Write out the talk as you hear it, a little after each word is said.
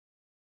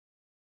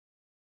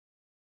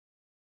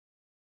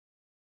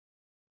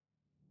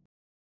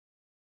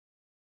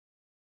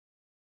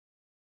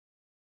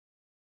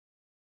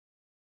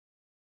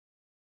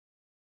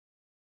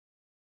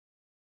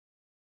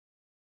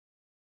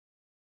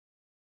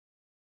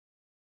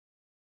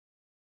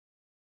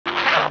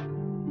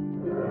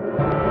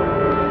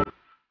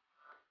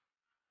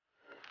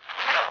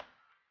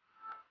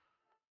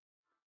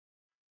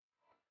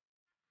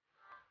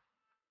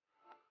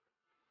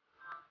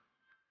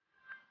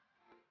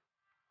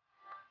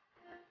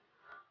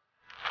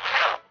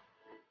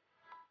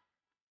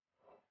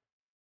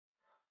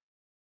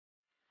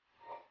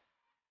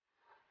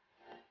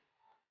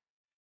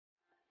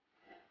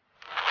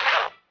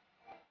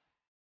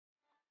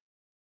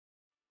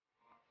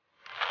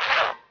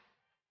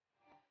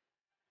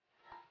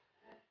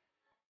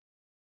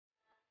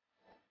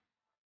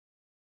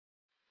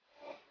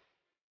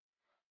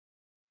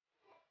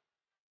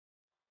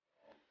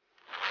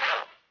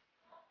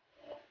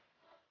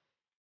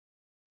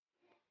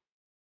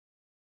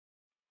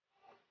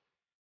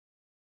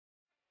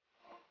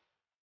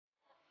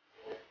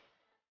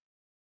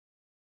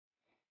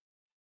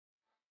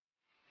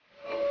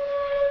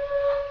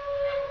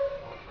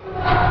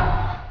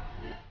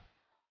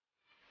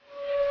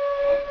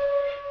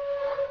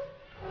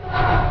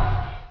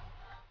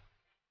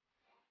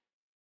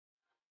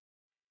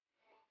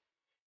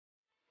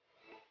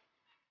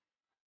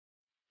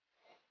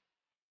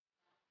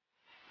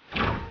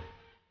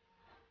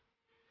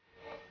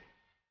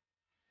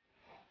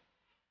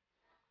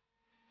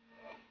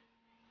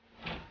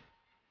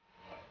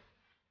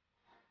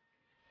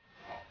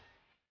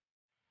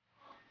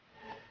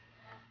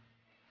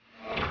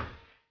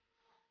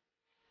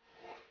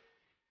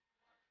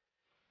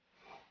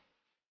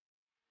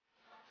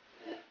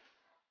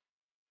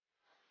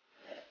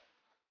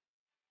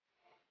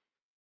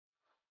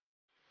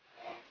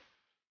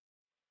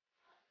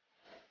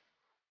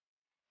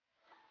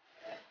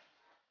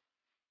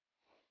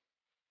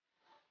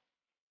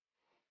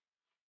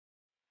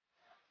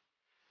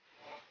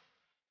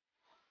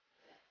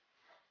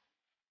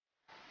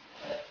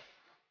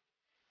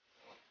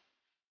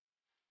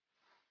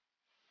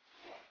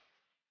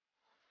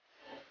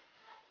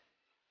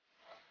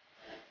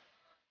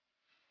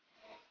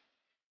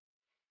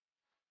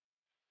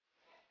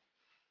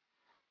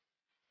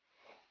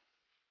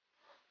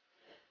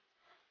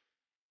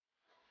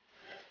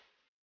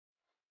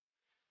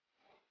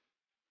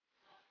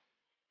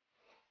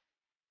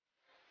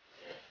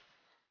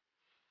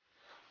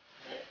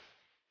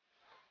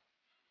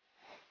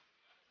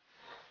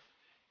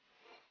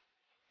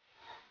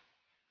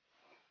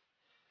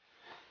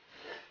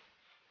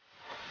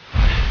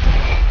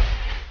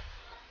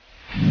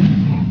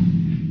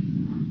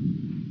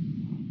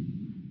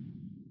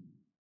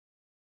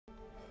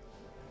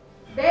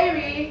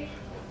Baby.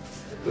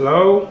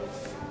 Hello.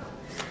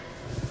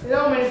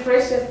 Leo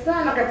umenifurahisha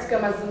sana katika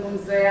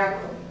mazungumzo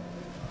yako.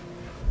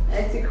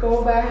 Ati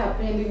KOBA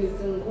hapendi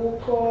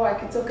mizunguko,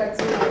 akitoka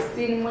tu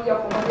ofisini moja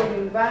kwa moja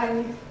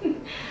nyumbani.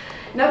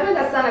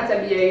 Napenda sana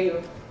tabia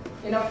hiyo.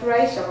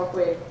 Inafurahisha kwa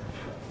kweli.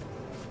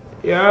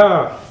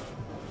 Yeah.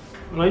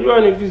 Unajua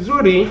ni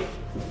vizuri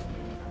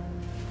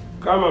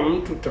kama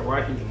mtu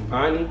utawahi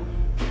nyumbani,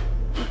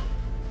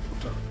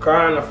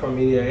 utakaa na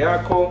familia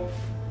yako,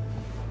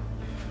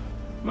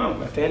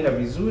 mambo yataenda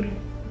vizuri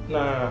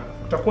na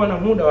utakuwa na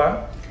muda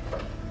wa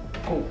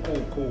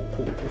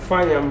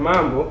kufanya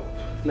mambo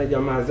na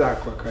jamaa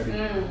zako wa karibu.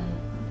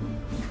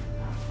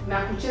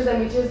 Na kucheza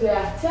michezo ya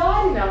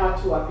hatari na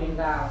watu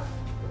wapendao.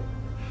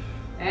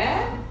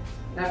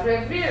 Na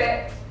vile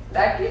vile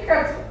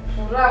dakika tu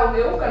furaha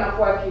ugeuka na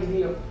kuwa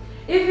kilio.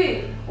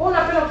 Hivi, wewe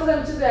unapenda kucheza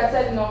michezo ya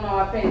hatari na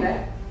unawapenda?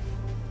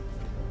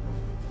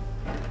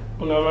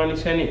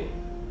 Unamaanisha nini?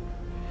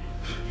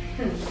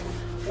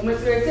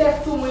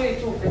 Umetuletea sumu ili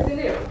tupe, si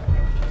ndio?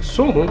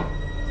 Sumu?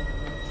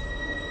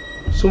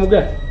 Sumu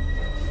gani?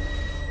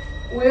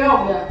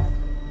 Uyoga.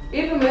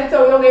 Hivi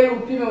umeleta uyoga ili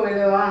upime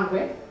uelewa wangu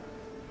eh?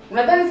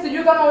 Unadhani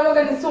sijui kama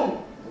uyoga ni sumu?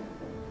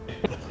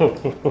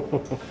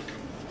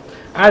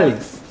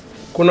 Alice,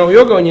 kuna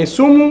uyoga wenye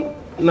sumu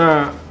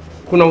na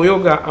kuna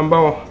uyoga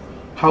ambao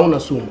hauna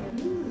sumu.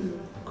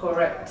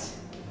 Correct.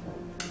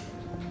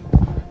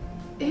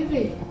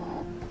 Hivi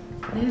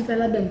naweza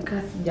labda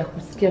nikaa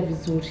sijakusikia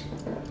vizuri.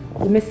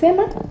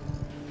 Umesema?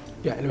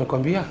 Ya,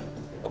 nimekwambia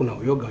kuna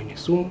uyoga wenye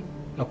sumu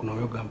na kuna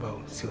uyoga ambao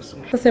sio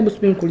sumu. Sasa hebu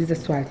subiri nikuulize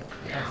swali.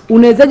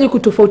 Unawezaje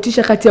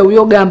kutofautisha kati ya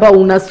uyoga ambao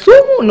una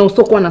sumu na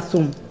usiokuwa na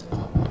sumu?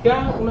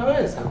 Ya,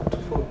 unaweza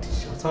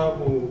kutofautisha kwa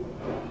sababu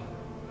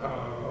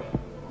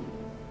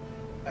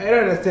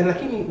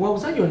lakini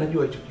wauzaji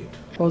wanajua hicho kitu.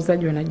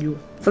 Wauzaji wanajua.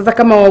 Sasa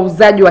kama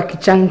wauzaji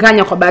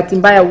wakichanganya kwa bahati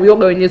mbaya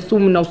uyoga wenye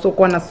sumu na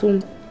usiokuwa na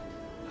sumu?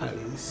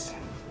 Alice,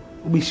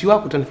 ubishi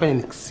wako utanifanya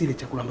nikisile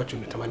chakula ambacho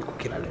natamani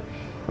kukila leo.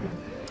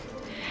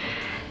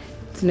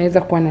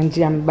 Tunaweza kuwa na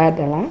njia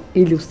mbadala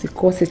ili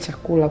usikose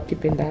chakula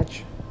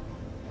ukipendacho.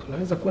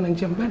 Tunaweza kuwa na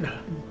njia mbadala?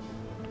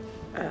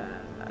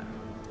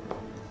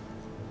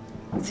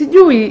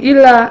 Sijui,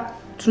 ila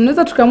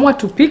tunaweza tukaamua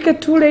tupike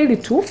tule ili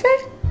tufe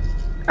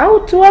au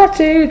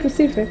tuache ili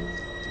tusife.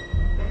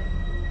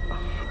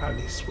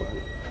 Alice,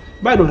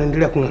 bado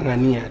unaendelea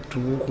kung'ang'ania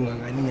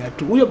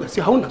tu. Huyo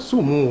basi hauna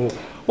sumu.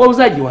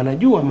 Wauzaji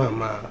wanajua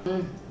mama.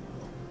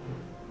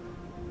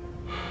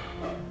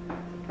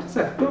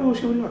 Sasa, kwa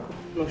ushauri wako,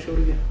 na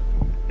ushauri gani?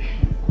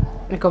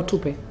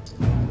 Nikautupe.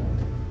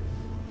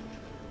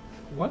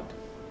 What?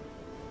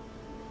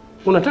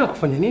 Unataka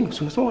kufanya nini?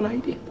 Unasema una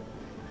idea?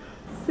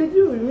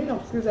 Sijui, mimi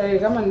nakusikiza wewe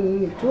kama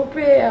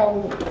nitupe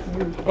au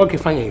sijui. Okay,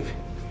 fanya hivi.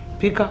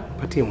 Pika,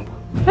 patie mbwa.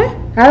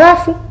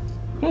 Halafu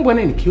mbwa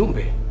naye ni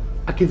kiumbe.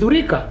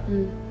 Akidhurika,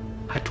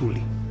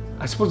 hatuli.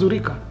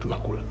 Asipodhurika,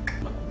 tunakula.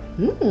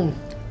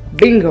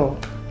 Bingo.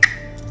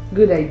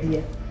 Good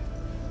idea.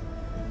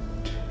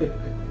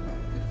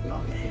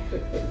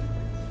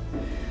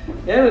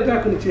 Yaani nataka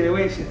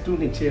kunicheleweshe tu,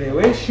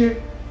 nicheleweshe.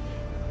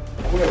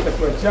 Kula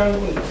chakula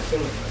changu,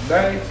 nikisema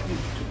diet,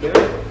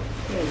 tupele.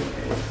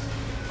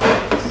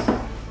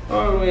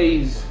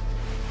 Always.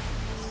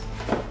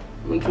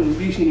 Mtu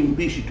mbishi ni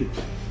mbishi tu.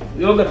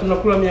 Yoga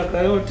tunakula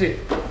miaka yote.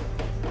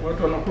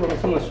 Watu wanakula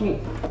wanasema sumu.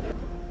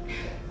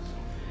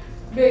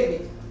 Baby,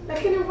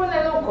 lakini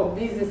mbona leo uko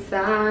busy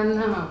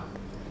sana?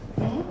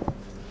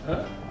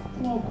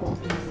 Uko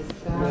busy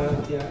sana.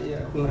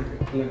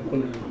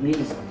 Kuna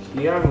music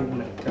yangu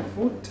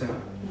naitafuta.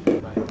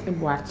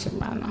 Hebu acha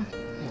bana.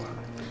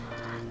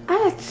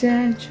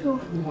 Acha njoo.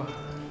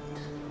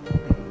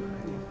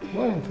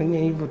 Mbona unafanya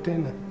hivyo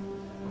tena?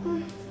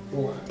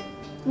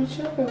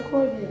 Mchoka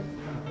koje?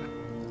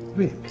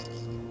 Vipi?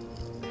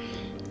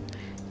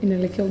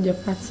 Inaelekea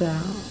hujapata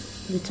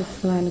vitu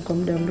fulani kwa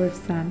muda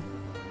mrefu sana.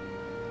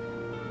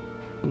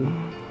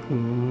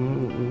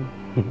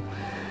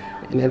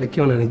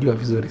 Inaelekea unanijua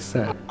vizuri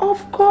sana.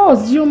 Of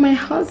course, you're my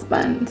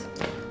husband.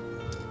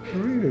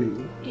 Really?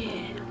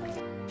 Yeah.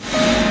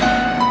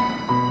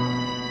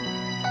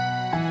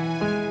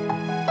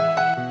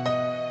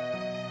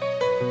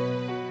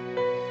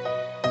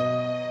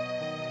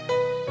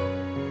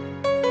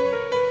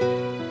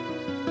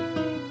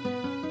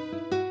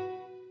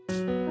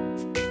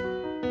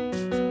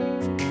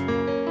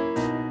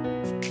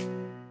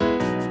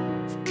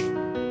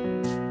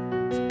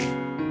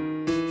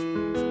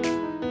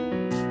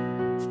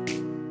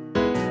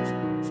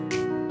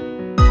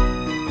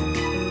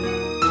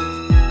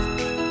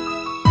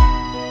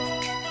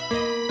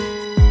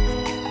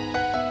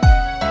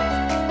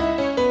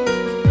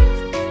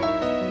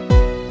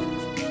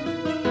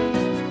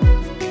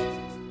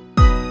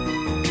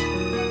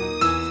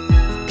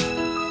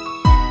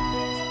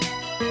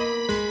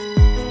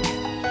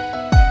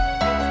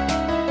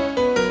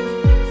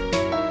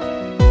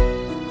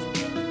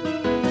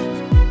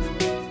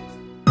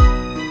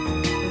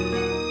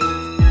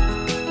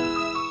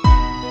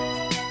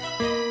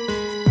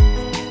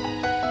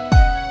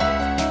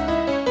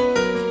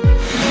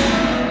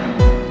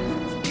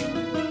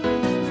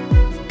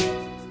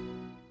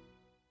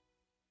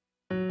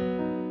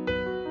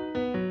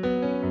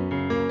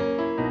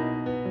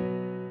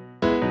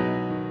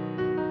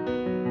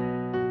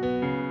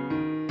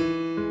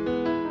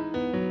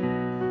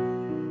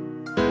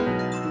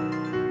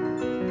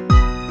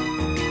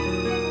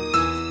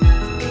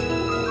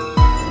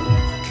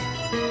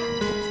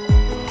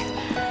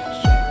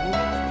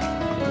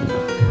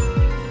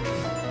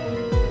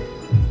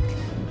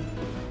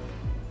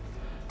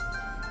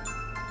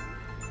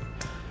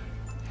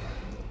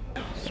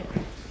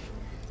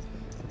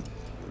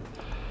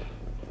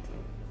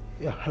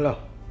 Yeah, hello.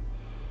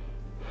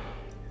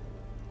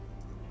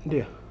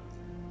 Ndio.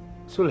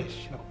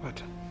 Sulesh,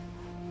 nakupata.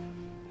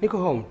 Niko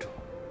home tu.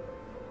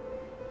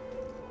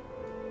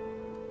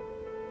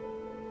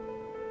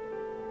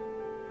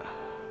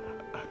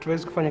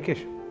 Tuwezi kufanya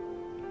kesho?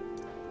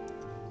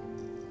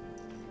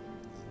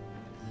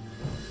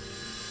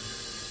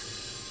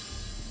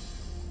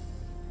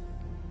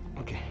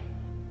 Okay.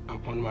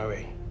 I'm on my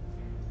way.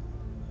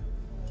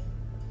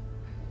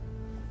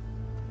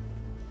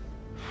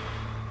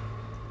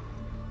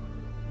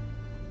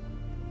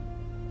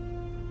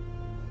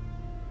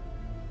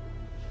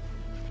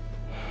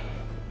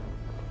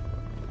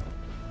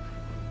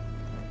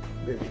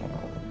 Baby,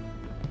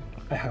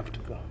 I have to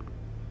go.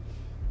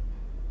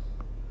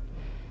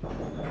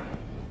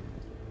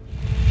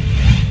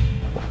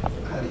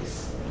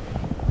 Alice.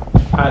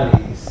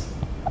 Alice.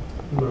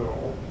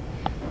 No.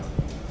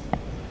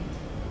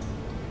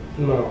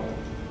 No.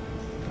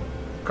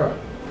 Come.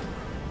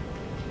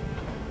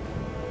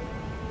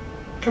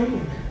 Come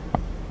in.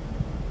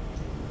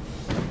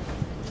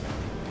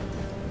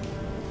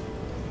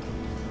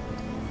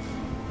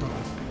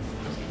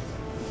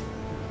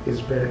 It's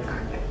very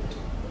ugly.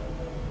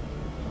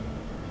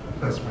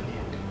 That's my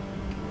end.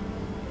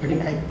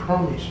 Again, I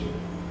promise you.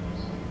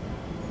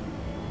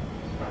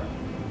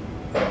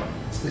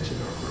 Stitch it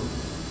out, bro.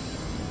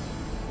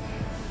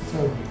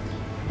 Tell me.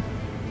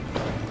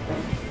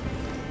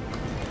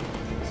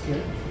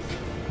 Scared?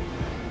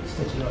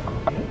 Stitch it out,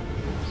 okay?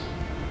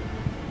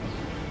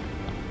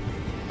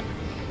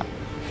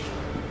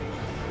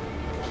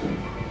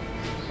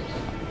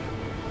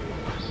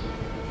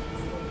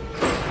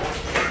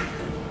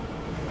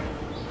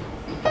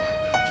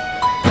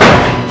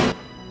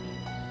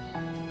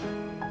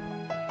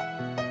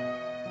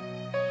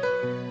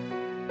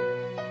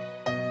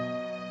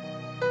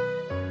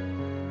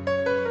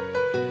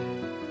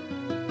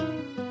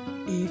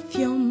 If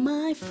you're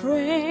my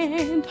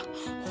friend,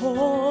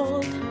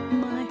 hold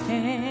my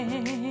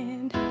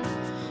hand.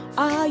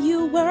 Are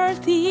you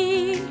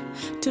worthy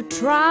to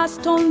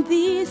trust on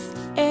this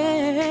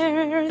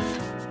earth?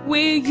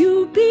 Will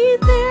you be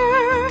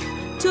there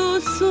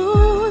to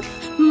soothe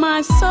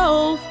my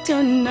soul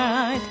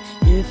tonight?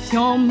 If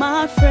you're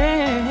my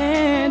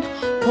friend,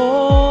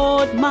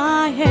 hold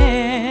my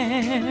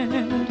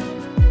hand.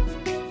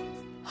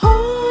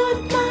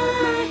 Hold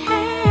my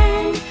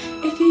hand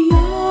if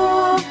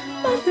you're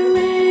my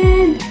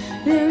friend.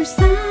 There's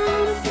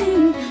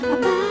something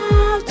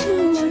about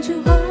you. Won't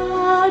you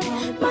hold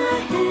my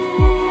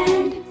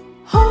hand?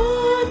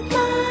 Hold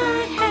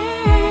my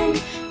hand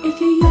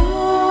if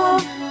you're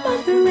my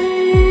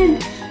friend.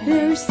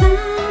 There's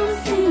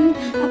something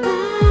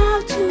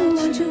about you.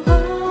 Won't you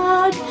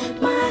hold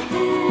my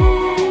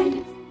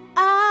hand?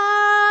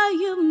 Are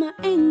you my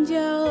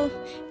angel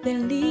that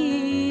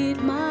lead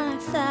my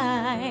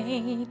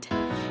side?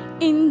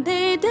 In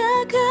the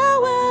dark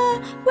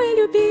hour, will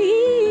you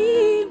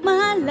be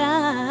my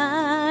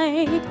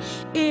light?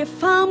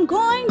 If I'm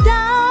going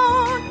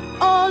down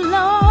or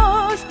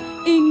lost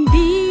in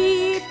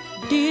deep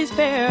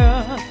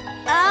despair,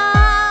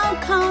 I'll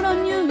count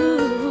on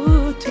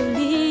you to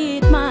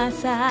lead my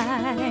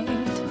side.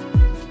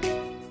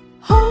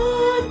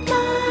 Hold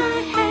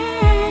my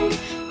hand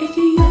if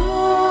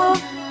you're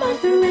my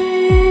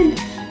friend.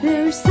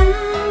 There's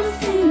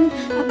something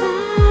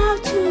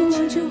about you.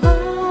 Won't you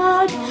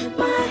hold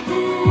my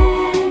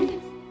hand?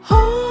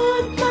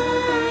 Hold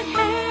my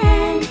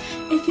hand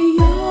if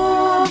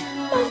you're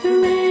my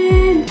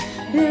friend.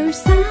 There's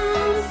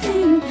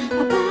something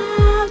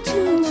about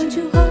you. Won't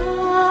you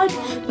hold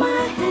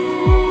my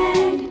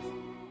hand?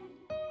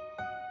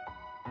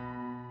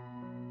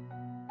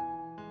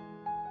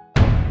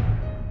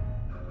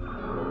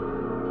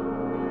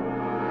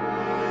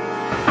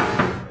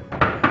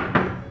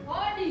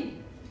 Hodi.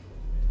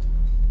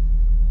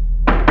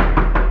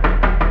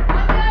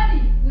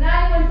 Hodi.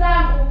 Nani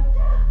mwenzangu?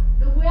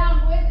 Ndugu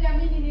yangu, wezi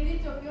amini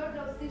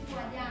nilichokiota usiku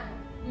wa jana.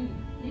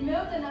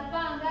 Nimeota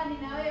napaa angani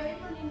na wewe.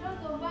 Hiyo ni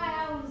ndoto mbaya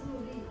au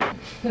nzuri?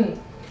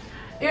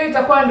 Hiyo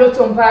itakuwa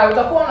ndoto mbaya.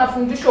 Utakuwa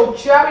unafundishwa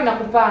uchawi na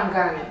kupaa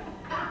angani.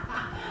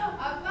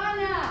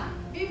 Hapana.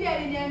 Bibi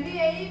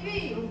aliniambia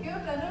hivi,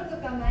 ukiota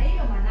ndoto kama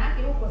hiyo maana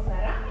yake uko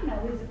salama na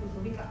huwezi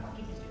kuzulika kwa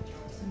kitu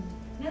chochote.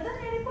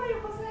 Nadhani alikuwa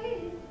yuko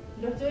sahihi.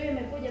 Ndoto hiyo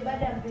imekuja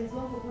baada ya mpenzi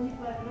wangu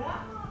kunipa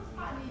raha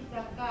hadi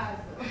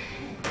itakazo.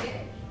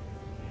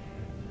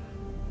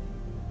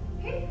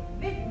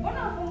 Bibi,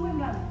 mbona ufungui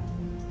mlango?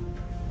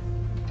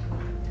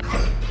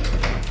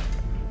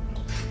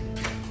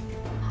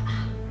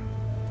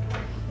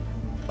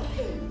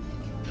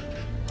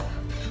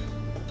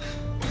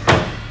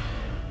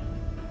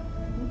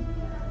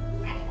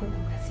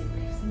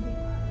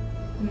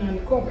 Nani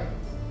KOBA?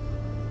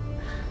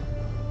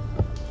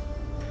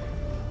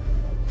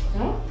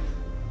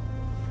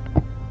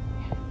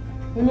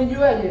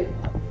 Umejuaje?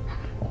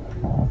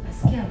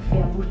 Nasikia harufu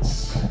ya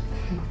buchi.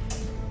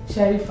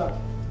 Sharifa,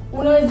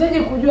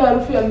 unawezaje kujua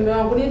harufu ya mume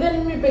wangu? Nidhani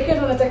mimi pekee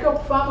ndo natakiwa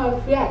kufahamu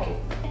harufu yake.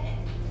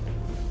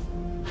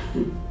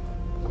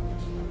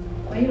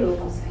 Kwa hilo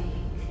uko sahihi.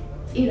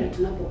 Ila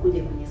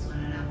tunapokuja kwenye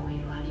swala lako hilo,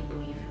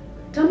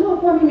 Tambua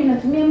kuwa mimi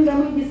natumia muda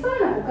mwingi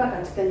sana kukaa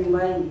katika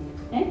nyumba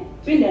hii.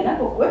 Pindi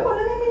anapokuwepo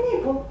na mimi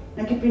nipo,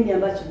 na kipindi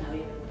ambacho na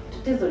wewe.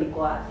 Tatizo liko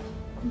wapi?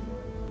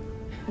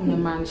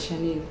 Unamaanisha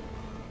nini?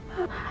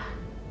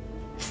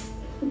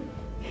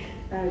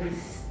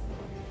 Alice.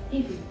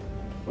 Hivi,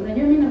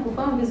 unajua mimi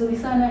nakufahamu vizuri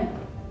sana.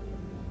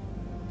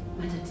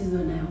 Matatizo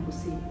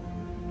yanayokusibu.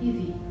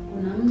 Hivi,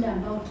 kuna muda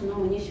ambao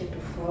tunaonyesha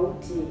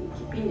tofauti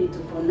kipindi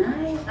tuko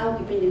naye au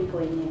kipindi mpo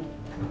wenyewe?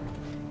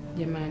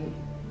 Jamani,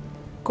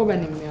 Koba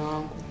ni mume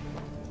wangu.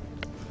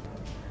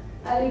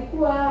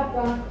 Alikuwa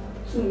hapa,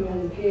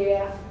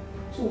 tumeongea,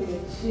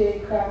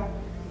 tumecheka,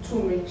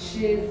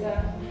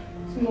 tumecheza,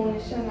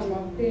 tumeonyeshana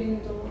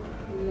mapendo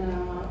na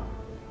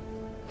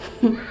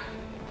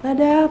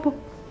baada ya hapo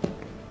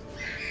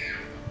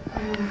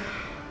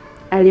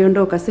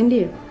aliondoka, si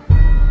ndio?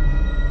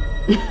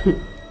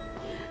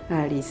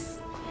 Alice.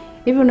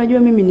 Hivi unajua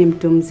mimi ni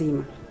mtu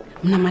mzima.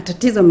 Mna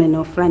matatizo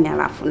maeneo fulani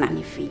alafu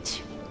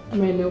nanifiche.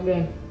 Maeneo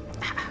gani?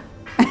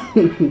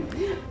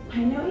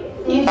 Maeneo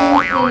hivi.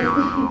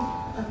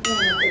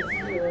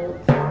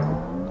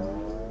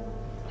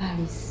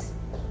 Alice.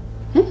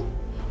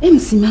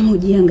 Msimamo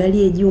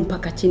ujiangalie juu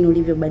mpaka chini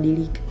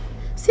ulivyobadilika.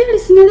 Si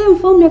Alice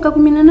nilimfahamu miaka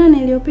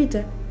 18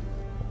 iliyopita.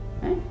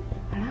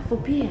 Alafu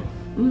pia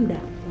muda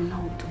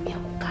unaotumia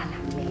kukaa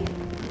na mmeo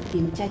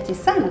ni mchache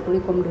sana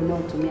kuliko muda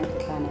unaotumia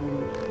kukaa na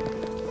mimi.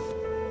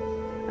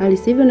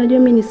 Alice, hivi unajua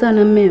mimi ni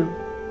sana mmeo?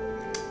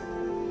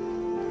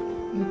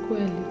 Ni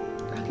kweli.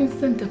 Lakini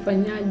sasa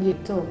nitafanyaje?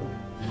 Toba.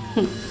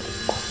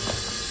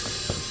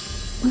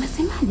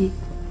 Unasemaje?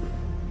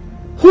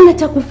 Huna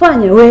cha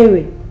kufanya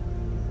wewe?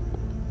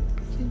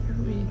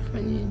 Sijui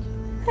nifanyeje.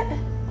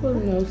 Kwa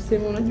nini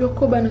unasema unajua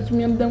Koba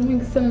anatumia muda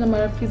mwingi sana na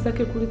marafiki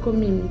zake kuliko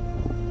mimi?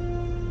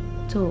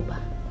 Toba.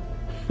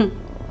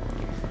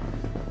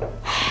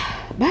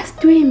 Basi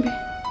tuimbe.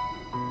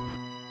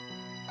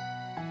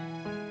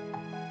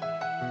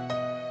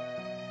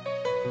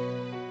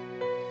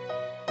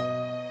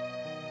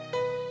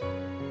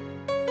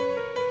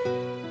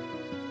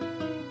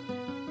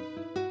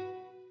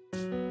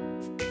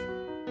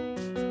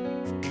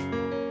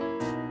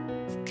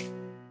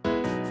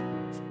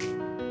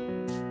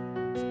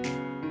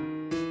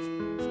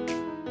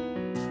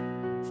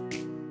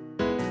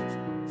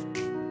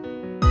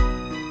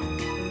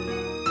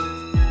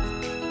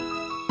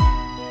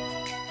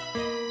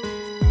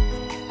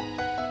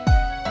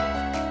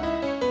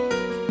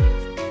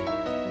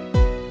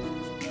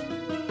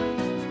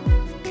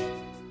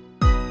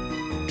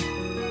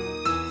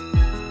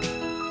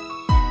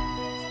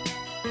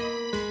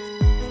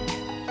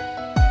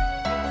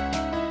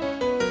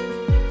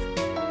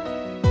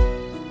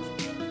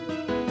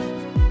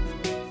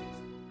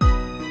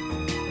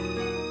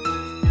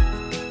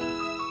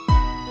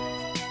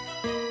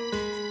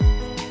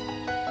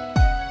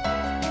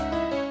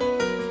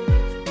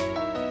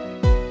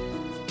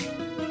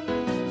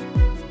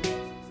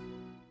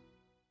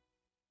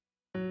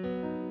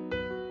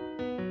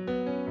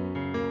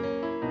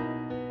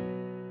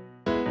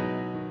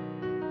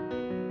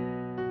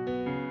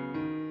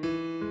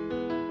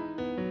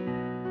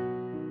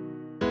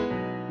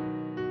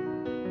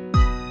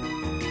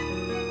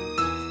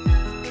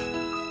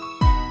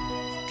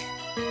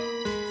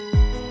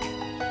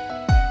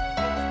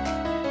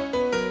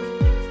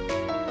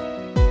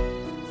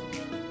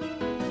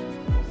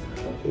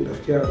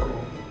 Rafiki yako,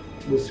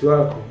 bosi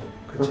wako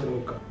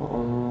kachanuka.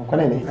 Kwa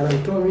nini?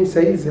 Anatoa mimi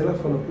saizi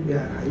alafu anakuja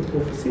hayupo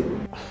ofisini.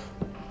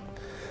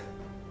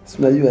 Si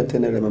unajua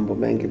tena ile mambo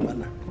mengi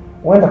bwana.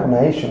 Huenda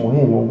kuna issue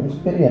muhimu,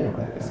 ungesubiria tu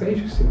kaka. Sasa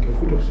issue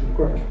singekuta ofisini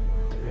kwake.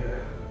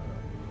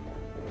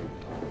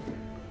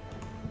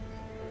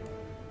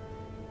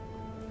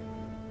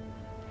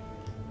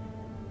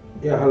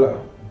 Ya hala.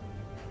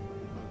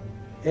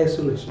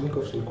 Yesu niko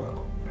ofisini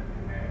kwako.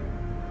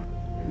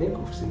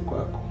 Niko ofisini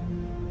kwako.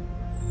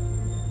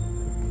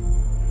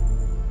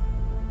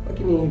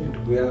 Lakini hivi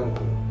ndugu yangu,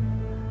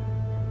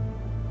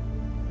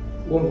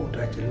 Bongo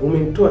utaacha.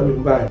 Umenitoa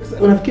nyumbani.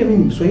 Sasa unafikia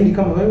mimi Mswahili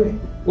kama wewe?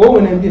 Wewe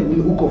unaniambia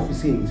uko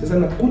ofisini. Sasa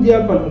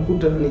nakuja hapa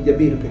nakuta ni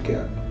Jabiri peke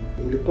yake.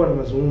 Nilikuwa na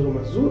mazungumzo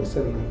mazuri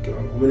sana na mke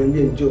wangu.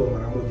 Umeniambia njoo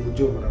mara moja,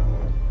 njoo mara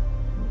moja.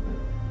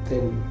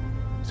 Then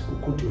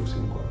sikukuti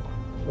ofisini kwako.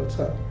 What's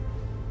up?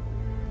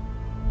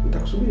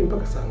 Nitakusubiri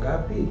mpaka saa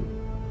ngapi?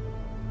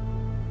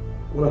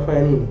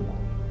 Unafanya nini huko?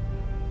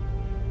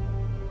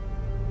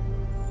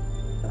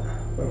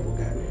 Mambo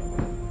gani?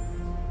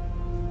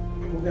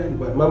 Mambo gani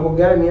bwana? Mambo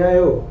gani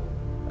hayo?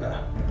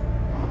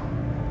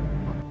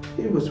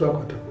 Hivi bosi wako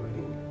atakuwa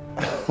nini?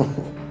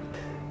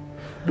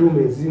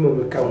 Dume zima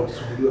umekaa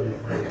unasuguliwa na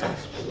kuleta.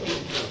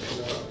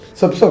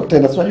 Sop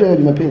tena, si unajua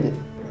Jumapili.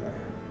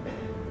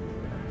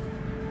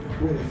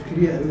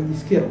 Unafikiria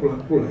najisikia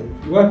kula.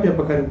 Wapi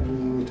hapa karibu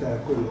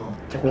nitakula?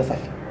 Chakula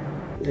safi.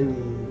 Yaani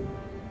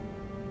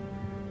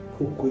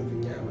kuku hivi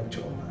nyama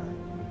choma.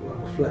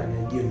 Mambo fulani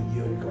ya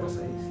jioni kama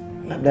saa hizi.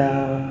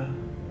 Labda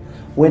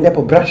uende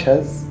hapo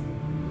Brushers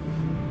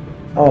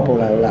au hapo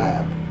Ulaya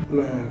hapo.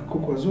 Na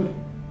kuku wazuri?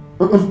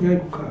 Sijai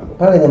kukaa.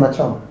 Pale nyama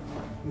choma.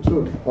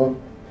 Nzuri.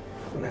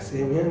 kuna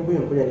sehemu yangu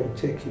hiyo, ngoja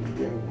nimcheki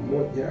bibi yangu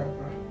mmoja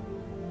hapa.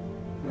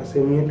 Na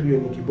sehemu yetu hiyo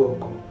ni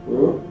kiboko.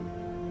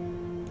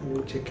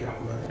 Nimcheki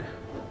Ahmad.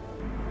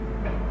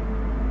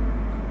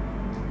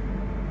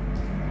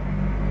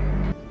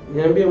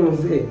 Niambie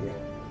mzee.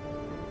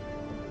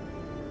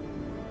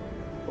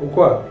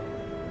 Uko wapi?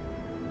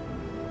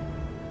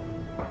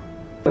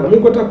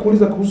 Mimi nataka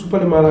kuuliza kuhusu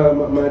pale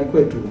mahali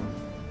kwetu.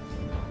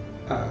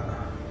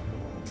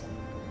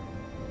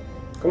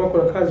 Kama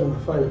kuna kazi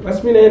unafanya,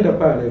 basi mimi naenda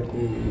pale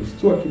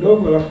kustua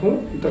kidogo alafu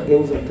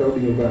nitageuza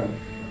nitarudi nyumbani.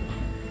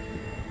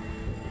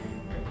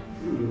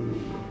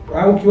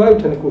 Au kiwahi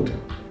utanikuta.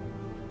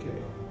 Okay.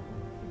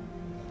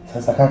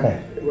 Sasa kaka.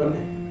 Bwana.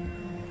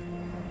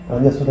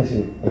 Unajua sura si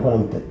nilikuwa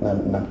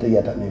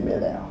namtega hata mimi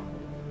leo.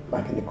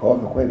 Lakini kwa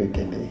hivyo kweli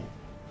kende.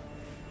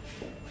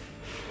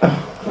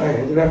 Haya,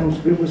 endelea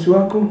kumsubiri bosi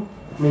wako.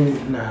 Mimi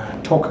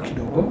natoka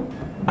kidogo.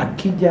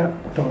 Akija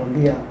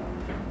utamwambia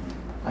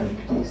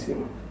anipigie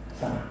simu.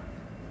 Sawa.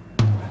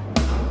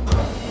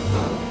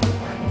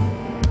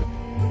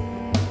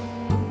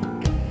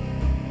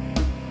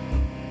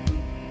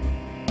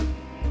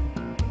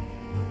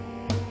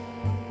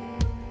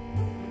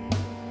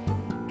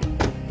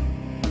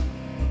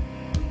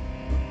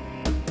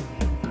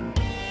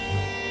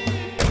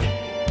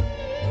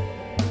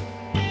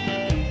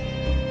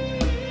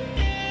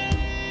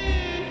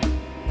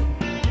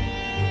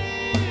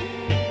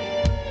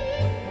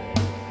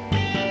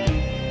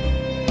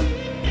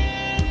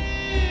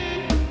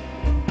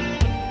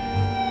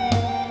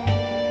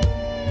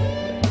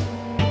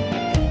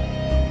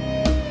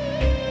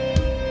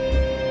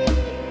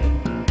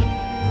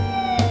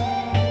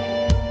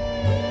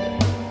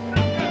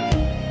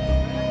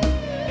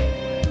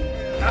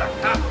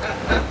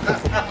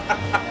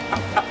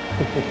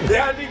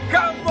 Yaani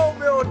kama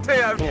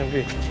umeotea.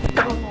 Niambie.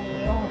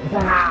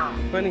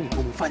 Kwani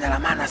kumfanya la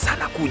maana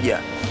sana kuja.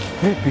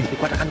 Vipi?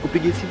 Nilikuwa nataka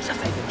nikupigie simu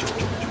sasa hivi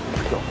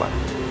njoo.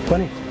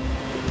 Kwani?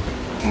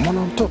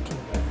 Mbona mtoto?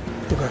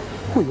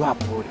 Huyu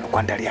hapo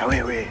nimekuandalia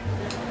wewe.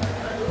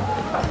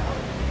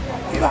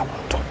 Huyu hapo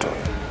mtoto.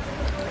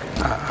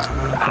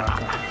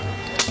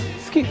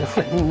 Sikiza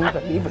sasa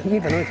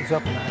niva nawe kitu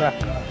hapo na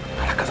haraka.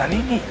 Haraka za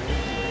nini?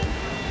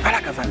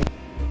 Haraka za nini?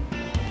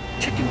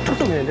 Cheki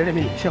mtoto anaendelea,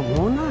 mimi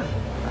nishamuona.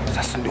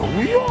 Sasa ndio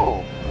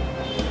huyo.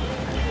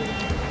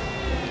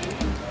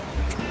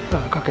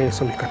 Kaka, hiyo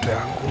sio mikato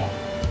yangu.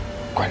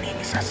 Kwa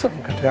nini sasa? Sio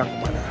mikato yangu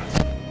bwana.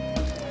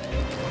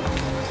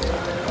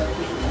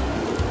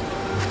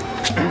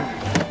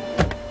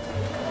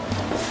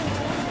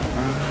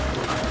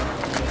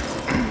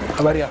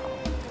 Habari yako?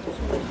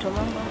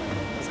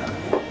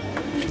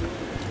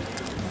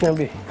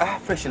 Niambie.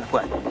 Fresh na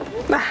kwani?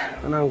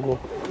 Mwanangu.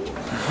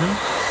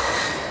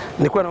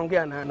 Nilikuwa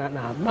naongea na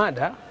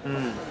mada.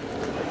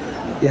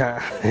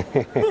 Ya.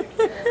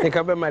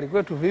 Nikamwambia mali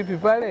kwetu vipi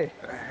pale?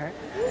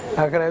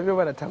 Akaniambia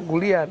bwana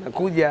tangulia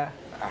nakuja.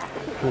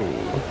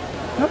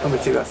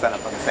 Umechelewa sana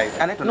mpaka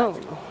sasa. Anaitwa No.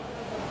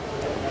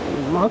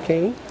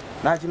 Okay.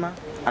 Najma,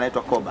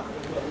 anaitwa KOBA.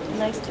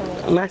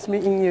 Nice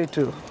meeting you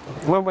too.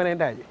 Mambo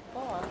yanaendaje?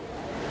 Poa.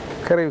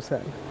 Karibu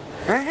sana.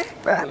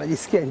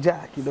 Najisikia njaa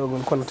kidogo,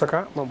 nilikuwa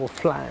nataka mambo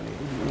fulani.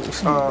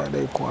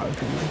 Baadaye kwa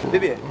wapi?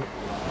 Bibi.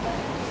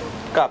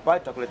 Kaa pale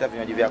tutakuletea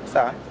vinywaji vyako,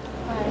 sawa?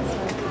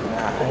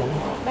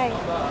 Bye.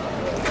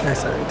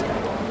 Asante.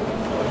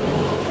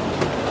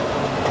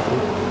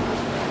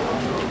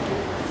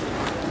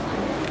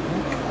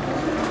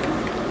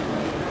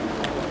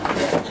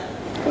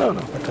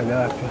 Unapata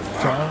wapi?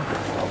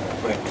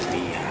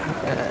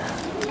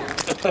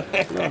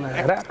 Naona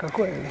haraka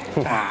kweli.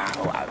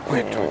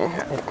 Kwetu.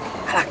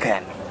 Haraka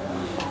yani.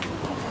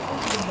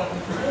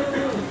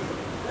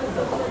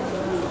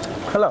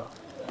 Hello.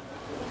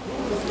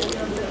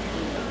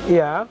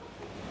 Yeah.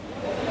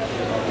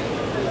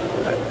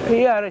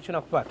 Yeah, Rich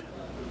nakupata.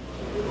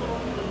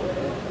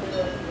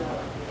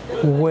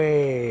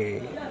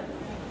 We.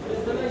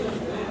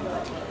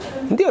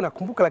 Ndio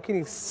nakumbuka,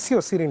 lakini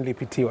sio siri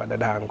nilipitiwa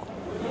dadangu.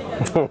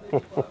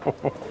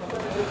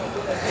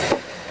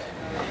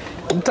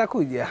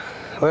 Mtakuja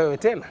wewe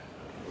tena?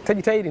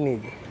 Tajitahidi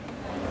nije.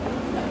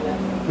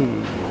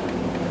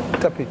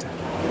 Tutapita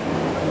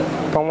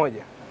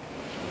pamoja.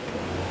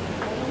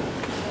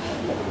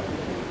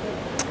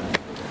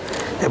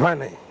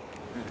 Bana.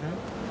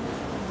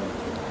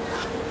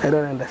 I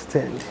don't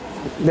understand.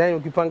 Yaani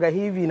ukipanga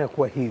hivi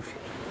inakuwa hivi.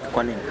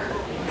 Kwa nini?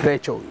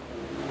 Rachel.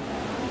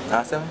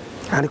 Sasa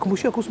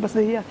anikumbushia kuhusu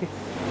birthday yake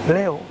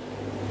leo.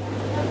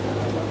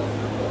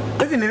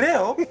 Hivi ni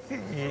leo?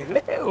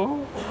 Leo.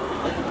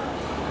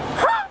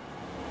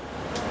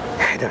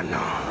 I don't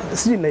know.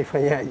 Sijui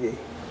naifanyaje.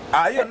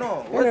 Hiyo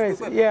no.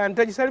 Yeah,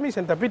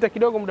 nitajisalimisha, nitapita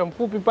kidogo muda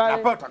mfupi pale.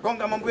 Hapa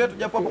utagonga mambo yetu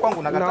japo hapo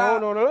kwangu nakataa.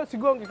 No,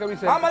 sigongi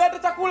kabisa. Ama leta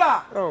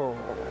chakula. Oh.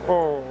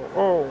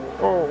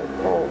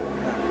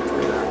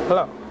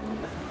 Hello.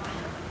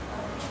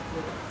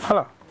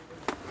 Hello.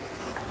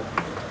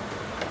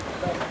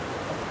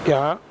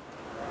 Yeah.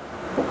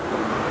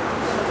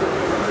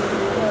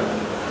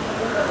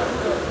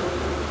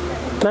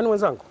 Nani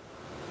mwenzangu?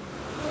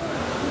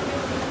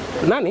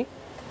 Nani?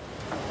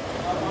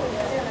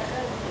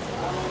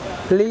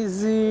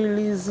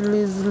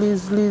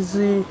 Lizzy.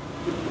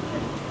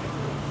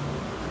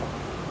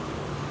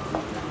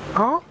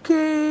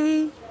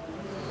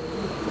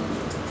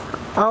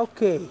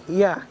 Okay,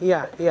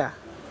 yeah.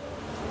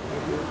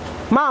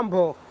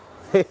 Mambo.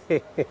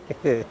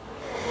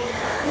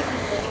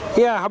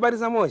 Yeah, habari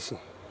za Moshi.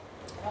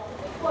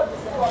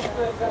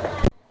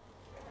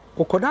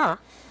 Uko da?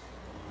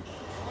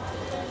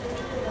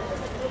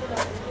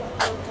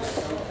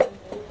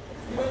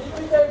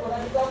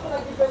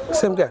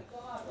 Sehemu gani?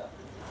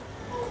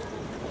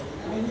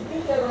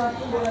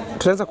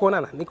 Tunaweza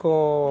kuonana?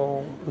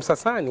 Niko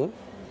Msasani.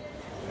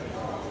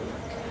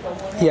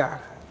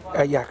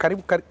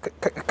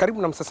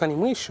 Karibu na Msasani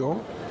mwisho.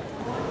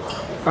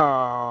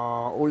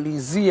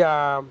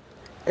 Ulizia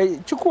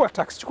chukua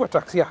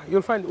taxi. Yeah,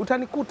 you'll find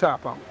utanikuta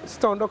hapa.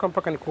 Sitaondoka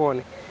mpaka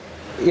nikuone.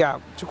 Yeah,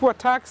 chukua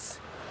taxi.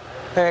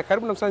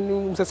 Karibu na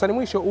Msasani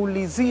mwisho,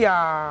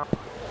 ulizia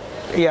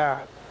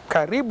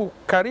karibu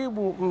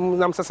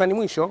na Msasani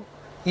mwisho.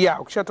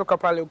 Yeah, ukishatoka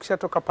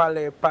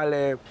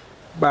pale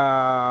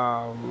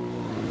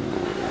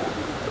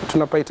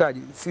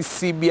tunapahitaji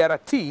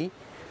CCBRT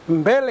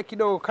mbele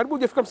kidogo, karibu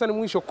hujafika Msasani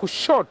mwisho,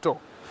 kushoto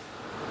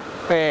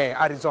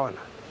Arizona.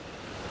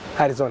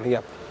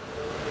 Yep.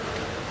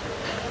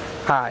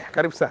 Haya,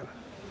 karibu sana.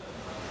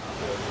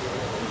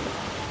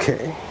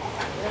 Okay.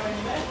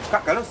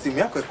 Kaka, leo simu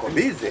yako iko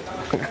busy.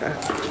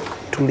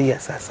 Tulia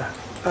sasa.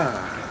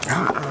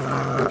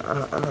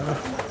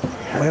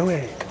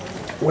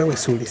 Wewe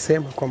si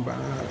ulisema kwamba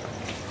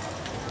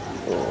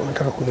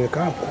unataka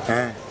kuniweka hapo?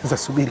 Sasa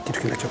subiri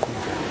kitu kinachokuja.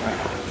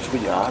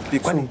 Kuja wapi?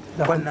 Kwani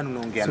nani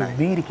unaongea naye?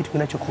 Subiri kitu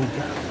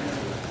kinachokuja.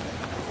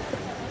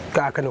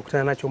 Kaka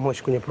nakutana nacho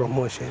Moshi kwenye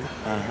promotion.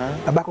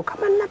 Babako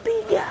kama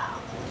ninapiga.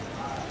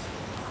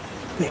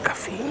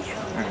 Nikafinya.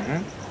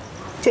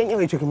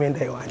 Chenyewe hicho kimeenda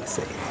hewani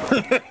sasa.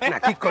 Na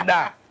kiko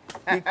da.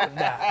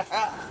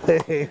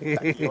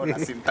 Takiona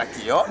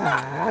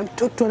simtakiona.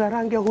 Mtoto na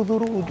rangi ya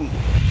hudhurungi.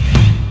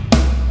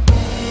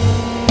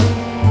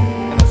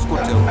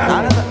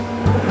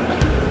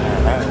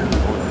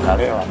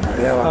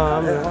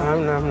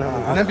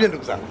 Niambie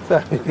ndugu zangu.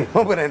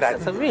 Mambo yanaendaje?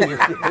 Sasa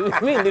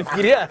mimi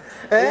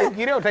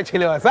nilifikiria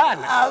utachelewa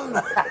sana.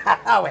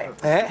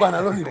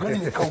 Bwana leo kwani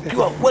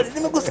nikaukiwa kweli,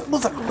 nimegusa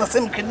kuna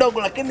sehemu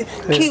kidogo, lakini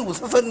kiu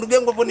sasa ndugu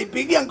yangu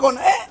aliponipigia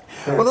nikaona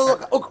unaweza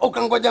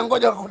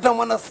ukangoja kukuta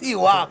mwana si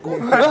wako.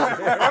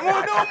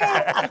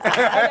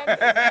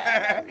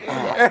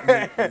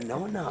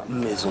 Naona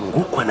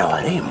mmezungukwa na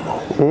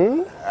warembo.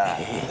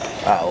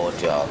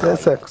 Wote hao.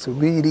 Sasa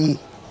kusubiri.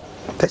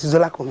 Tatizo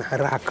lako na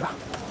haraka.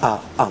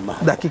 Ama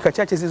dakika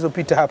chache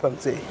zilizopita hapa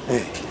mzee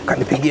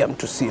kanipigia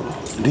mtu simu.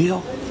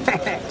 Ndio.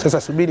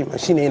 Sasa subiri,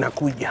 mashine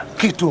inakuja.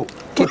 Kitu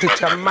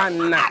cha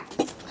maana.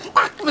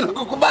 Mimi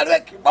nakukubali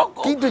wewe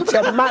kiboko. Kitu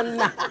cha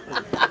maana.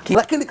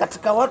 Lakini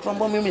katika watu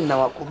ambao mimi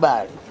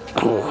ninawakubali,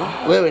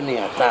 wewe ni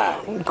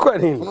hatari. Kwa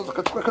nini? Unaweza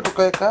kuchukua kitu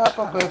kaweka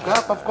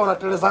hapa fika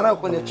unateleza nayo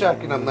kwenye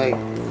chaki namna hii.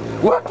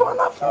 Watu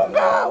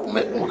wanafunga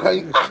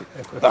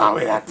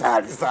wewe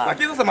hatari sana.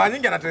 Lakini sasa mara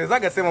nyingi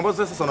anatelezaga sehemu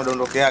ambazo sasa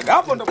unadondokeaga.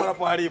 Hapo ndo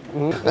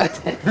panapoharibu.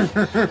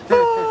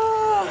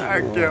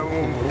 Akia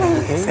Mungu.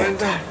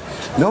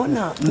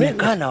 Naona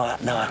mmekaa na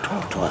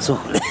watoto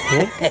wazuri.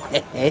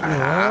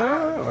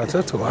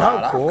 Watoto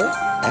wako?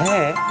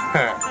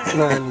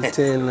 Nani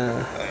tena?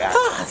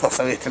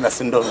 Sasa wewe tena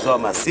si ndo mzoa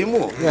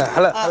masimu?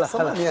 Hala.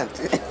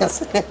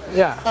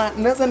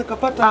 Naweza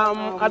nikapata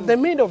at the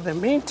middle of the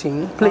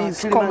meeting,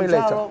 please call me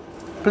later.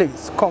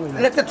 Please call me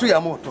later. Lete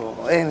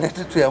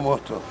tu ya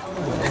moto.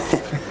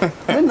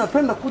 Mimi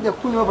napenda kuja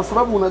kunywa kwa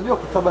sababu unajua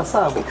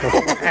kutabasamu.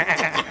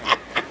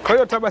 Kwa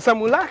hiyo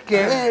tabasamu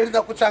lake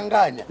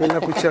linakuchanganya.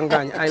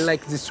 I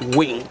like this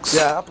wings.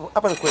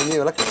 Hapa ni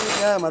kwenyewe, lakini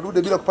haya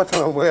madude bila kupata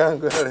mambo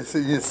yangu yale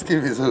sijisikii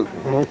vizuri.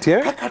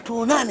 Kaka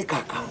tuonane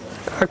kaka.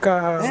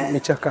 Kaka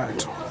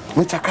michakato.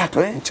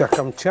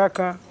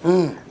 Mchaka.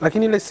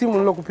 Lakini ile simu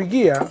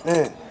nilokupigia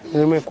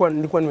nilikuwa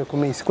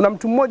nimekumisi. Kuna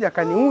mtu mmoja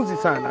akaniuzi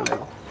sana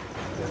leo.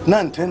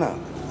 Nani tena?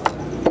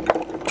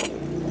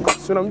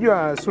 Si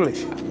unamjua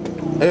Sulesh?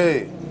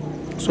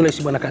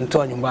 Sulesh bwana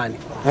kanitoa nyumbani.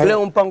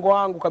 Leo mpango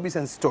wangu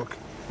kabisa nisitoke.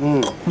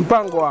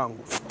 Mpango wangu.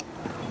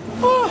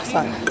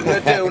 Sana.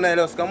 Lete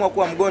unaelewa sikamua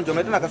kuwa mgonjwa,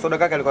 umetena kasoda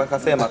kake alikuwa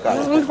akasema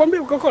kaka.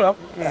 Nikwambia Coca-Cola.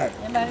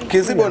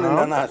 Kizibo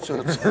nenda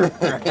nacho.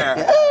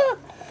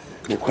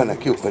 Nilikuwa na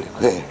kiu kweli.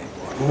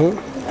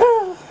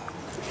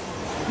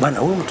 Bwana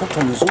huyu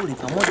mtoto mzuri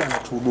pamoja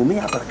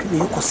anatuhudumia hapa lakini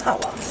yuko sawa.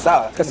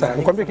 Sasa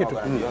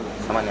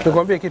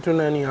nikwambie kitu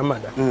nani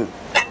Amada.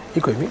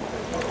 Iko hivi.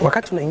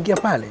 Wakati unaingia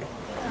pale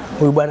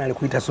huyu bwana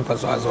alikuita super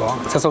zoazo.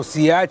 Sasa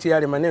usiache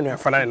yale maneno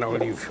yafanane na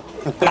ulivyo.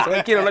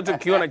 Sasa kile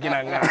unachokiona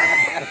kinang'aa.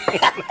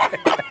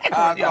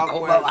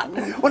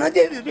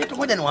 Unajua hivi vitu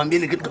ngoja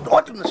niwaambie kitu.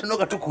 Watu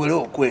tunashindoka tu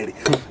kuelewa kweli.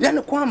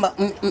 Yaani kwamba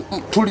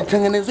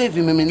tulitengenezwa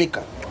hivi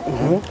vimiminika.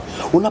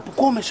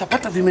 Unapokuwa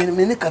umeshapata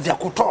vimiminika vya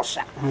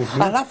kutosha.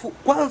 Alafu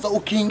kwanza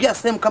ukiingia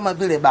sehemu kama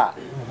vile bar.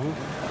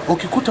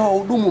 Ukikuta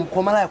wahudumu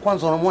kwa mara ya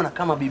kwanza unamuona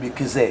kama bibi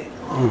kizee.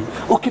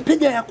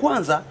 Ukipiga ya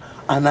kwanza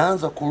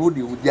anaanza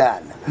kurudi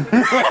ujana.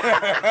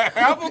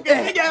 Hapo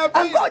ukipiga ya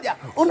pili. Ngoja,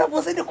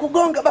 unapozidi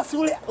kugonga basi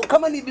ule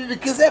kama ni bibi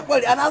kizee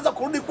kweli anaanza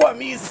kurudi kuwa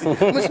misi.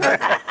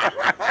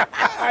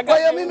 Kwa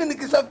hiyo mimi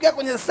nikishafikia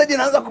kwenye stage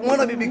naanza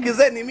kumuona bibi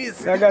kizee ni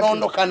misi,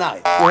 naondoka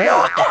naye.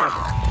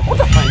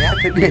 Utafanya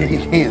yake bila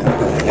hili.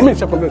 Mimi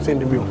nishakwambia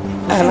usiende mbio.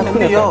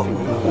 Nakuja.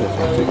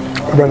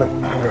 Bwana,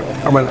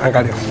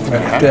 angalia.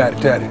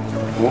 Tayari.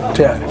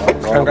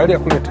 Angalia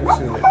kule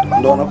tesi.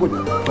 Ndio anakuja.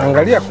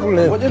 Angalia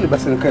kule. Ngoja ni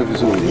basi nikae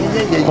vizuri.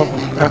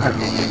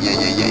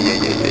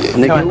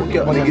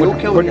 Nigeuke.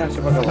 Ngoja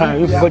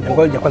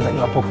kwanza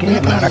niwapokee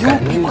haraka.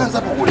 Kwanza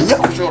hapo kulia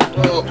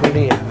kushoto.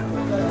 Tulia.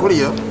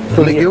 Kulia.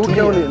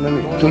 Nigeuke au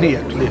nani? Tulia.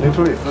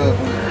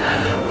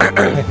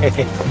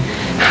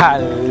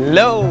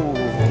 Hello.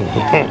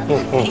 Hi.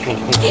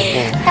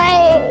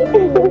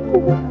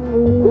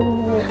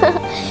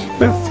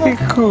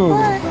 Siku.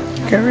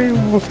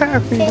 Karibu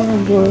safi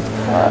mambo.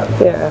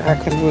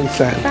 Karibu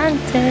sana.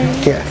 Asante.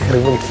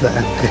 Karibu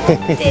sana.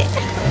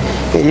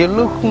 You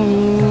look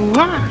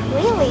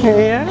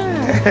Really? yeah.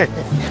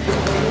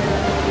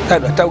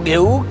 Hata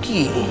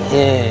ugeuki.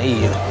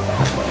 Hiyo.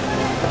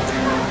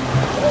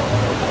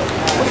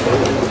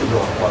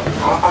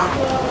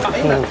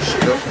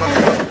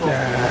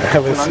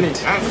 Have a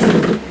seat.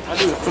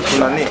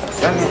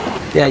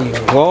 Yeah,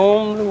 you're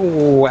warm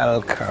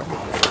welcome.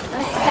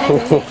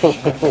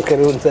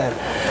 Karibu sana.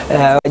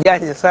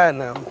 Wajaje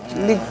sana.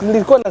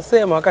 Nilikuwa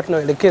nasema wakati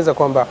naelekeza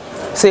kwamba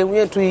sehemu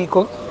yetu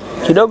iko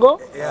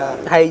kidogo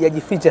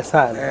haijajificha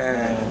sana.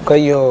 Kwa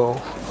hiyo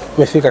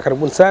mmefika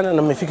karibuni sana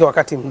na mmefika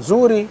wakati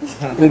mzuri.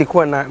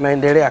 Nilikuwa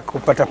naendelea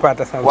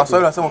kupata sana.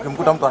 Waswahili wanasema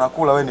ukimkuta mtu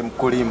anakula wewe ni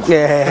mkulima.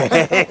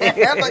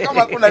 Hata kama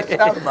hakuna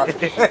shamba.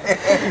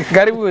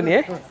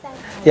 Karibuni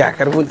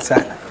karibuni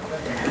sana.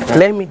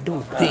 Let me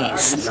do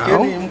this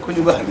now. Mko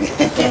nyumbani.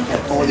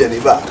 Pamoja ni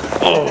ba.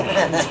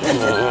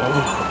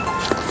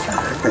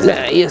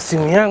 Hiyo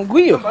simu yangu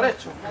hiyo.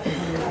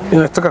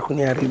 Inataka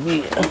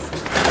kuniharibia.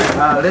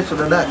 Lecho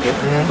dadake.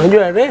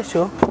 Unajua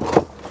Lecho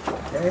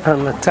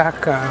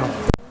anataka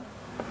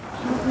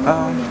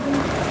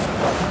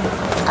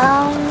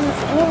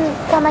Mimi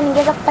kama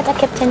ningeweza kupata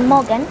Captain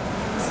Morgan,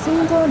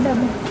 single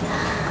double.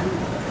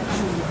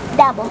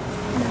 Double.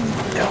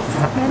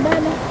 Na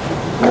dada.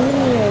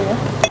 Nini hiyo?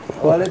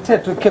 Walete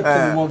tu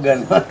Captain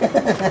Morgan.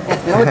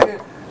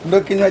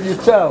 Ndio kinywaji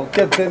chao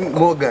Captain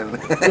Morgan.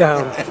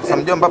 Sasa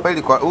mjomba hapa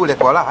ili kwa ule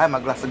kwa la haya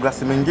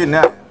maglasi mengine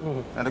haya.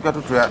 Natakiwa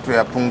tu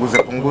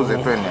tuyapunguze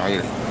tu eneo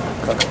hili.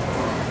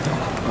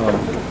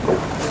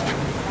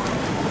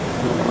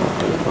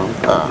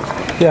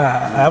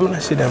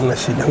 Hamna shida.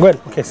 Ngoja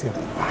nipokee simu.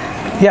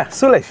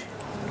 Sulesh.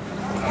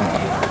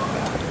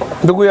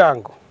 Ndugu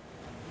yangu.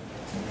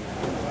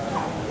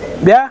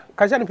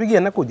 Kasha nipigia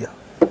nakuja.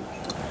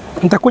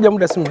 Nitakuja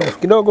muda si mrefu.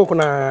 Kidogo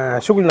kuna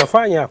shughuli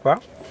nafanya hapa.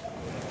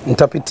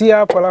 Nitapitia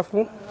hapo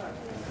alafu.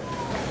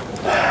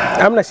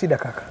 Hamna shida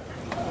kaka.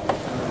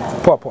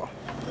 Poa.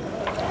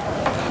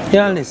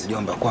 Liz.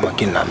 Mjomba kwa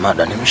makini na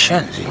mada ni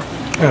mshenzi.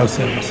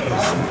 Usema.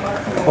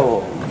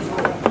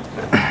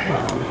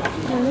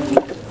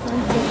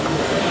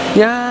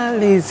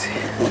 Liz.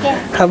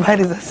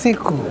 Habari za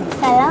siku.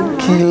 Salama.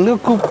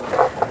 Kiluku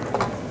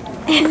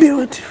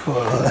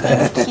beautiful.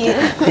 Thank you.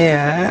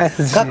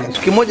 Kaka,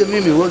 kimoja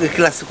mimi uoge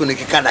kila siku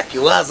nikikana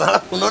kiwaza,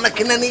 alafu unaona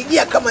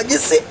kinanijia kama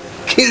jinsi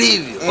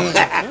kilivyo.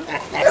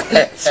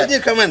 Sijui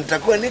kama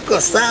nitakuwa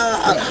niko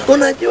sawa.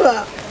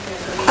 Unajua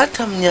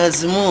hata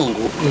Mwenyezi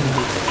Mungu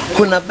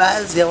kuna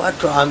baadhi ya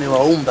watu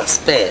amewaumba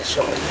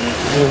special.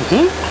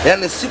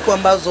 Yaani siku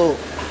ambazo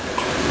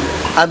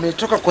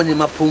ametoka kwenye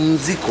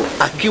mapumziko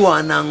akiwa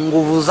ana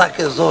nguvu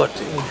zake zote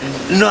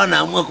ndio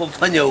anaamua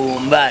kufanya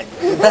uumbaji.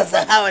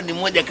 Sasa hawa ni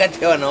moja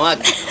kati ya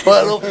wanawake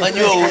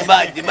waliofanywa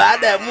uumbaji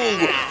baada ya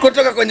Mungu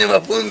kutoka kwenye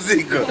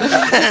mapumziko.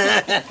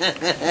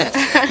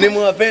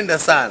 Nimewapenda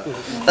sana.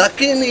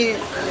 Lakini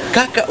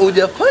kaka,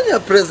 hujafanya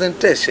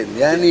presentation,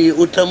 yani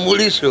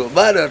utambulisho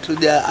bado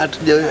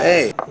hatuja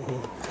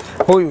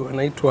Huyu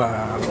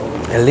anaitwa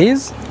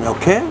Liz.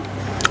 Okay.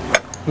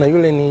 Na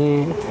yule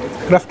ni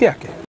rafiki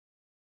yake.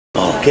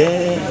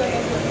 Okay.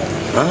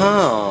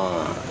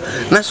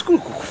 Nashukuru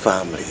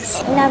kukufahamu Liz.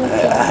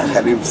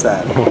 Karibu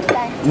sana.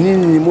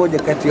 Nini ni moja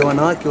kati ya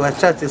wanawake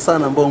wachache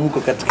sana ambao mko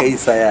katika hii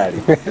sayari.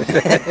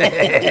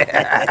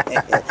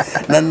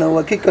 Na na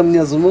uhakika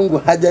Mwenyezi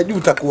Mungu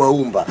hajajuta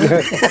kuwaumba.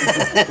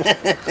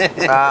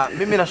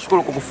 Mimi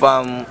nashukuru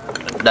kukufahamu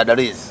dada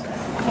Liz.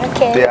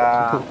 Okay.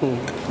 Pia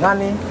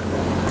nani?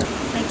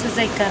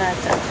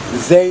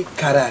 Zei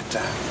Karata.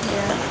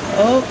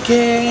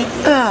 Okay.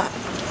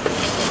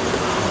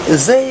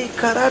 Zei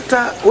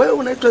Karata, wewe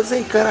unaitwa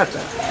Zei Karata?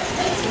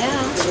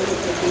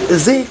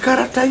 Zei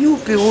Karata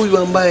yupi huyu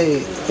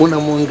ambaye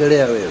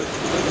unamwongelea wewe?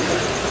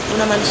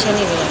 Unamaanisha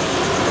nini?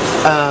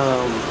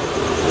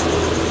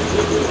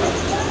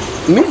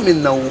 Mimi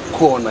na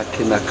ukoo na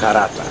kina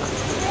Karata.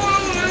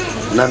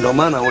 Na ndio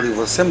maana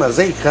ulivyosema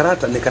Zei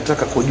Karata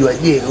nikataka kujua,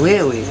 je,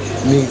 wewe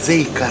ni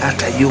Zei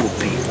Karata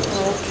yupi?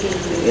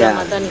 Okay.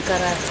 Ramadhani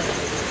Karata.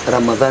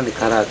 Ramadhani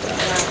Karata.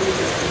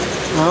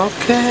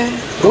 Okay.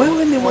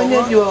 Wewe ni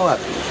mwenyeji wa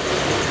wapi?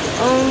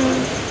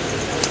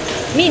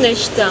 Mimi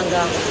naishi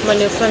Tanga,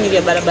 maeneo fulani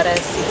vya barabara ya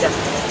 6.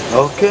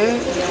 Okay.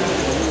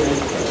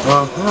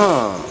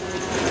 Aha.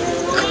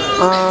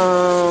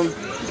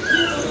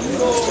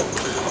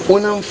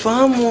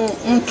 Unamfahamu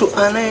mtu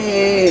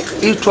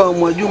anayeitwa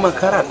Mwajuma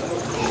Karata?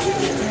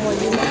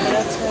 Mwajuma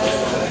Karata?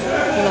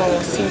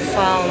 No,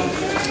 simfahamu.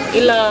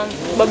 Ila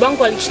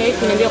babangu alishawahi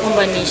kuniambia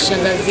kwamba ni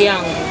shangazi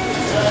yangu.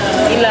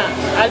 Ila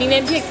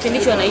aliniambia kipindi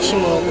hicho anaishi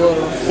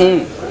Morogoro. Yeah.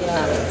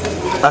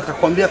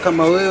 Akakwambia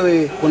kama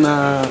wewe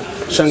kuna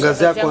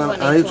shangazi yako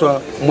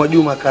anaitwa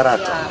Mwajuma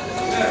Karata.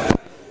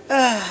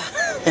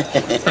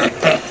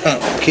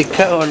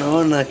 Kikao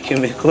naona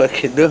kimekuwa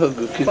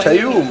kidogo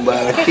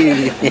kitayumba,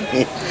 lakini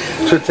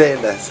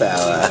tutaenda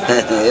sawa.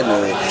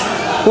 Anyway,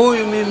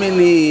 huyu mimi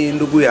ni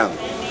ndugu yangu.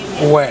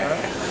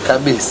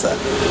 Kabisa.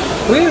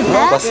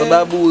 Kwa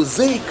sababu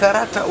Zei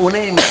Karata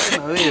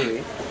unayemsema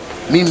wewe,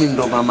 mimi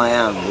ndo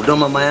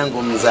mama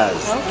yangu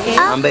mzazi,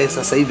 ambaye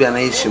sasa hivi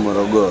anaishi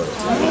Morogoro.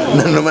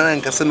 Na ndio maana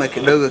nikasema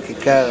kidogo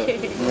kikao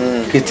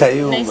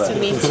kitayumba.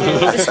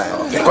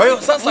 Kwa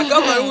hiyo sasa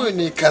kama huyu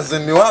ni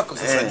kazini wako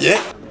sasa, je,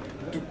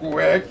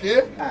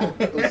 tukuweke?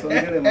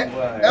 Usongele mambo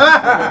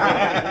haya.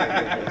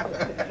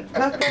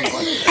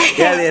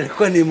 Yale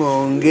yalikuwa ni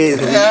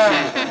maongezi.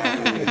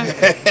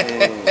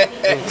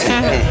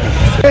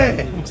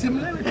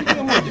 Msimlewe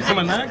tu moja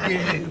kama nake.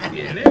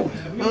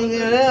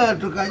 Ongelewa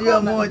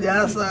tukajua moja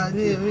hasa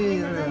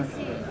mimi.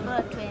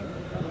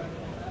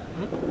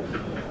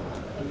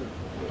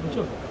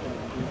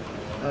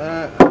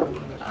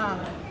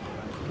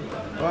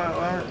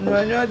 Ni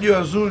wanywaji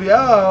wazuri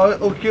hawa,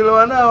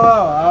 ukilewa nao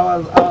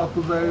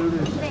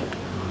hawakudhalilisha.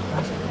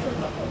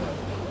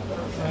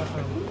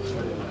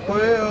 Kwa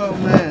hiyo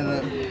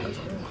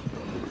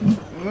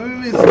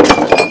mimi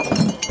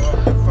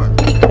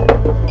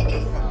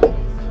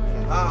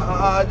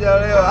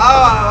hawajalewa,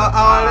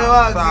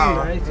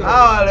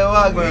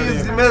 hawalewagi.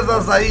 Hizi meza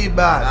za hii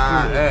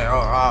bar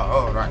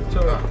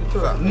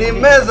ni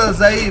meza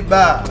za hii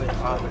bar.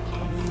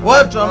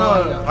 Watu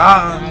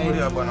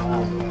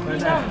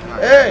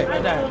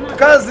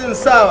kazi ni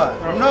sawa,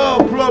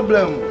 no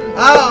problem.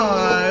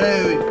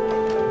 Hawalewi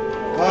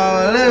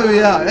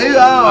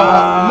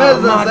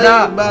meza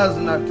za hii bar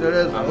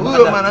zinateleza.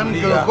 Huyo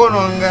mwanamke ulikuwa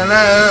unaongea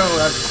naye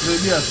wewe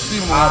akusaidia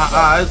simu.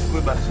 Hawezi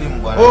kuiba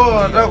simu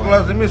bwana. Nataka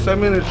kulazimisha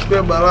mimi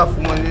nichukue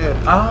barafu mwenyewe.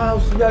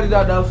 Usijali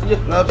dada, usijali.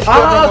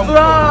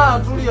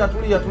 Tulia,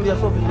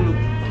 sio vizuri.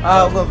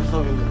 Ugopi sio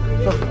vizuri.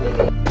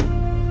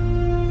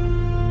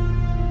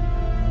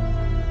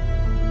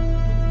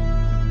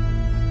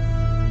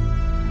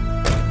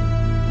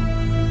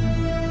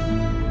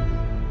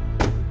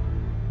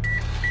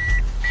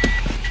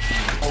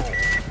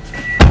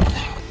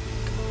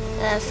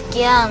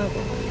 Rafiki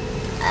yangu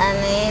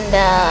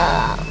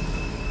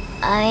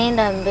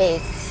anaenda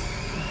Mbezi,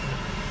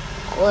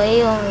 kwa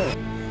hiyo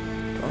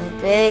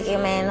tumpeleke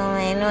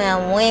maeneo ya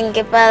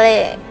Mwenge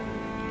pale.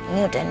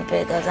 Mimi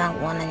utanipeleka zangu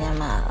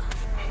Mwananyamala,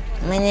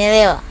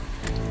 umenielewa?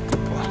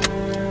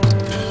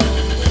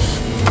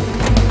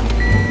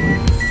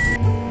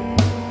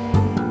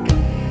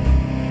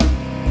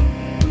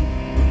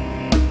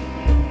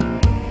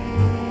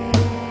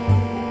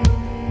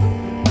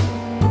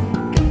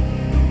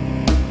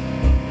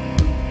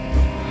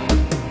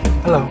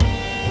 Hello.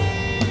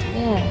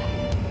 Yeah.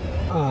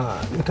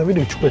 Itabidi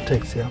uchukue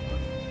taxi hapa.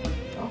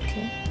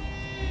 Okay.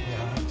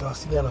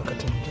 Tutawasiliana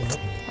wakati mwingine.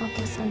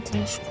 Okay, asante,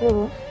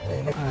 nashukuru.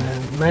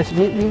 Nice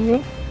meeting you.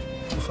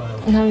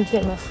 Na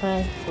pia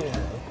nafurahi.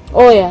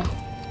 Oya,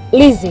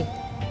 Lizzy.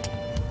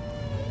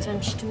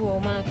 Tamshtua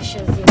maana kisha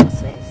zima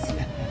sasa.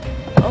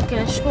 Okay,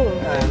 nashukuru.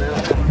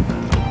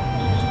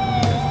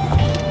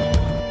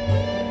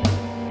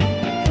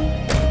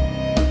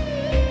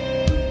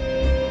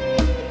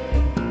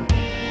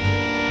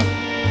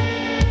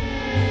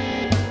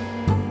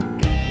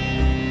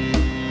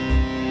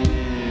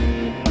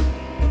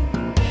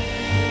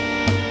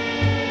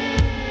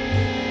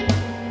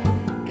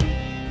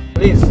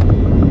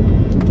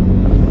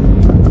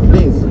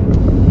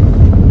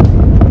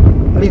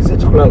 Please,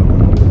 chakula.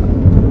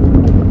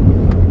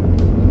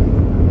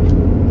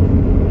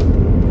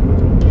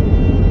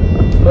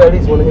 Wewe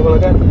Liz, Mwananyamala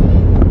gani?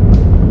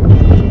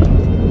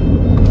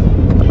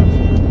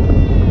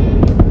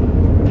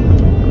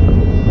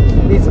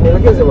 Liz,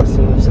 nielekeze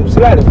basi,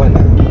 msilale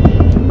bwana.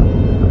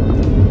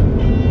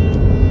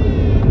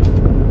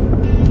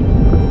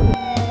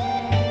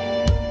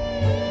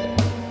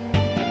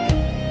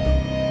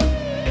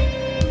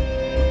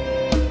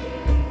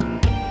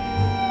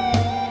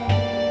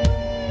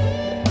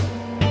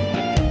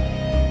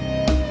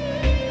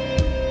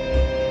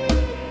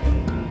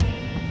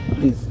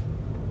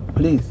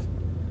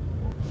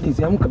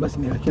 Please, amka basi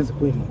nielekeze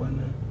kwenu bwana.